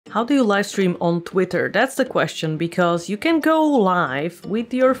How do you live stream on Twitter? That's the question, because you can go live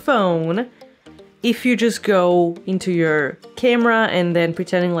with your phone if you just go into your camera and then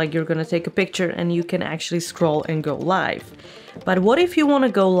pretending like you're gonna take a picture, and you can actually scroll and go live. But what if you wanna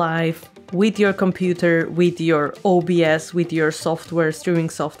go live with your computer, with your OBS, with your software, streaming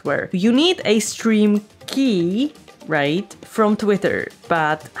software? You need a stream key, right, from Twitter.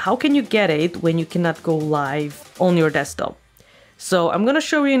 But how can you get it when you cannot go live on your desktop? So I'm gonna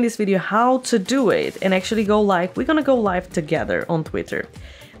show you in this video how to do it and actually go live. We're gonna go live together on Twitter.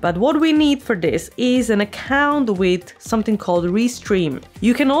 But what we need for this is an account with something called Restream.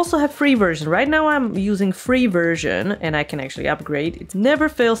 You can also have free version. Right now I'm using free version and I can actually upgrade. It never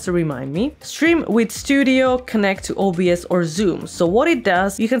fails to remind me. Stream with Studio, connect to OBS or Zoom. So what it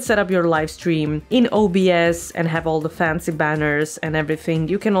does, you can set up your live stream in OBS and have all the fancy banners and everything.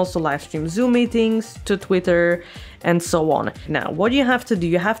 You can also live stream Zoom meetings to Twitter and so on. Now, what you have to do,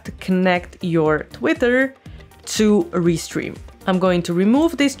 you have to connect your Twitter to Restream. I'm going to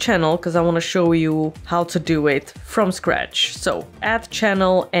remove this channel because I want to show you how to do it from scratch. So add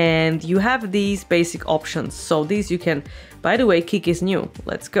channel, and you have these basic options. So these you can, by the way, Kik is new.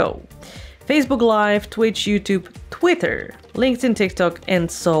 Let's go. Facebook Live, Twitch, YouTube, Twitter, LinkedIn, TikTok,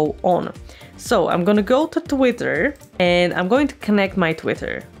 and so on. So I'm going to go to Twitter and I'm going to connect my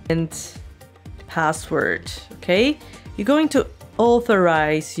Twitter and password. Okay. You're going to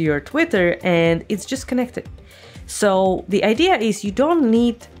authorize your Twitter and it's just connected. So the idea is you don't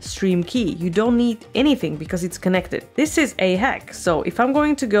need stream key, you don't need anything because it's connected. This is a hack. So if I'm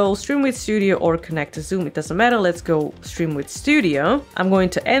going to go stream with Studio or connect to Zoom, it doesn't matter. Let's go stream with Studio. I'm going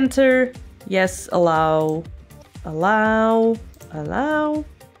to enter, yes, allow,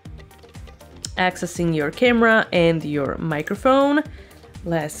 accessing your camera and your microphone.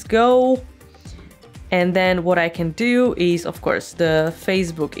 Let's go. And then what I can do is, of course, the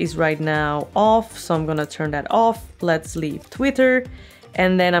Facebook is right now off, so I'm gonna turn that off. Let's leave Twitter,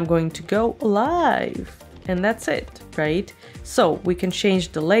 and then I'm going to go live, and that's it, right? So we can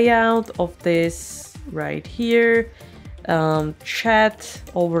change the layout of this right here. Chat,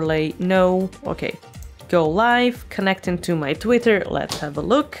 overlay, no, okay. Go live, connecting to my Twitter. Let's have a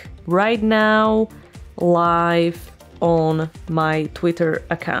look. Right now, live on my Twitter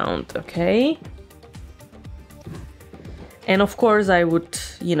account, okay? And of course I would,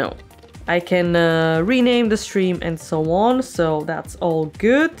 you know, I can rename the stream and so on. So that's all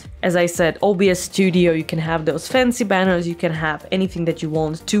good. As I said, OBS Studio, you can have those fancy banners. You can have anything that you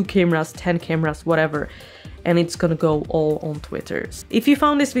want, 2 cameras, 10 cameras, whatever. And it's gonna go all on Twitter. If you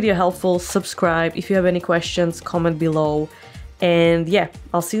found this video helpful, subscribe. If you have any questions, comment below. And yeah,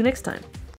 I'll see you next time.